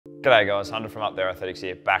G'day guys, Hunter from Up There Athletics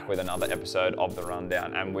here, back with another episode of The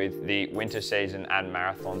Rundown. And with the winter season and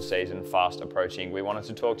marathon season fast approaching, we wanted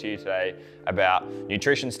to talk to you today about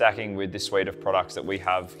nutrition stacking with this suite of products that we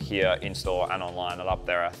have here in store and online at Up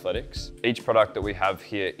There Athletics. Each product that we have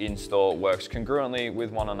here in store works congruently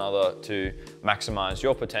with one another to maximize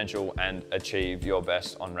your potential and achieve your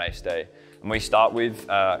best on race day. And we start with,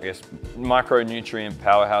 micronutrient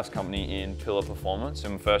powerhouse company in Pillar Performance.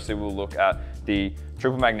 And firstly, we'll look at the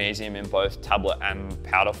triple magnesium in both tablet and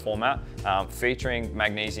powder format. Featuring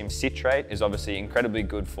magnesium citrate is obviously incredibly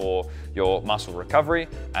good for your muscle recovery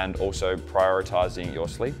and also prioritizing your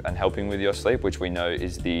sleep and helping with your sleep, which we know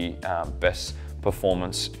is the best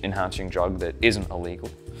performance enhancing drug that isn't illegal.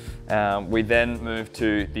 We then move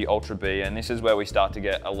to the Ultra B, and this is where we start to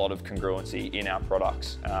get a lot of congruency in our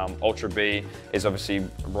products. Ultra B is obviously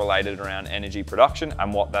related around energy production,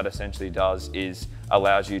 and what that essentially does is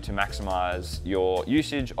allows you to maximize your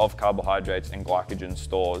usage of carbohydrates and glycogen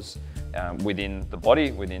stores within the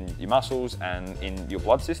body, within your muscles and in your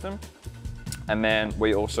blood system. And then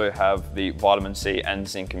we also have the vitamin C and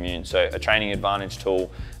zinc immune, so a training advantage tool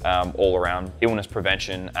all around illness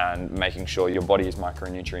prevention and making sure your body is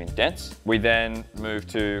micronutrient dense. We then move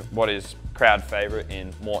to what is crowd favorite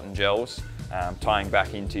in Morton gels, tying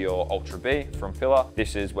back into your Ultra B from Pillar.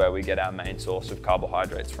 This is where we get our main source of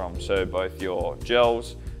carbohydrates from. So both your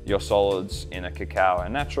gels, your solids in a cacao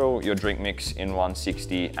and natural, your drink mix in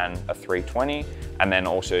 160 and a 320, and then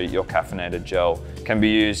also your caffeinated gel. Can be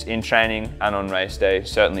used in training and on race day,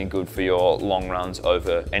 certainly good for your long runs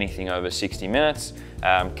over anything over 60 minutes.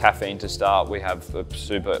 Caffeine to start, we have a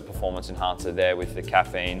super performance enhancer there with the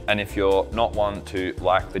caffeine. And if you're not one to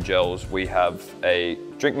like the gels, we have a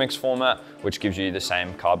drink mix format, which gives you the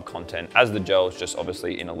same carb content as the gels, just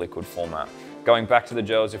obviously in a liquid format. Going back to the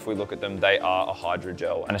gels, if we look at them, they are a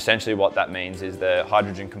hydrogel. And essentially what that means is the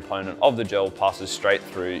hydrogen component of the gel passes straight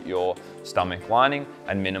through your stomach lining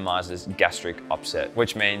and minimizes gastric upset,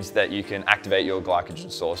 which means that you can activate your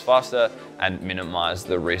glycogen stores faster and minimize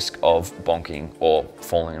the risk of bonking or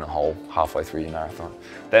falling in a hole halfway through your marathon.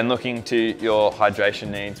 Then looking to your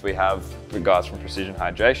hydration needs, we have the guys from Precision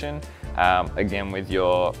Hydration. Again, with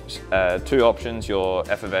your two options, your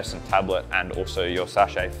effervescent tablet and also your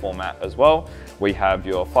sachet format as well. We have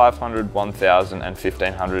your 500, 1000 and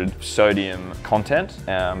 1500 sodium content.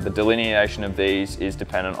 The delineation of these is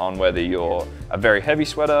dependent on whether you're a very heavy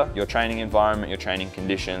sweater, your training environment, your training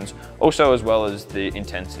conditions, also as well as the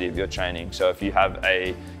intensity of your training. So if you have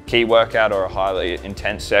a key workout or a highly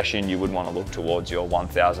intense session, you would want to look towards your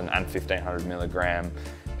 1000 and 1500 milligram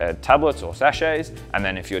tablets or sachets. And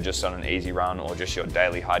then if you're just on an easy run or just your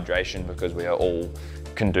daily hydration, because we are all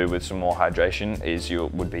can do with some more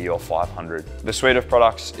hydration, would be your 500. The suite of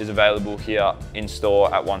products is available here in store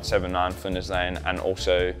at 179 Flinders Lane and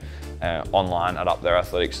also online at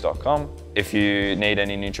upthereathletics.com. If you need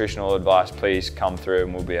any nutritional advice, please come through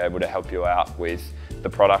and we'll be able to help you out with the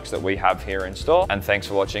products that we have here in store. And thanks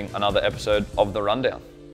for watching another episode of The Rundown.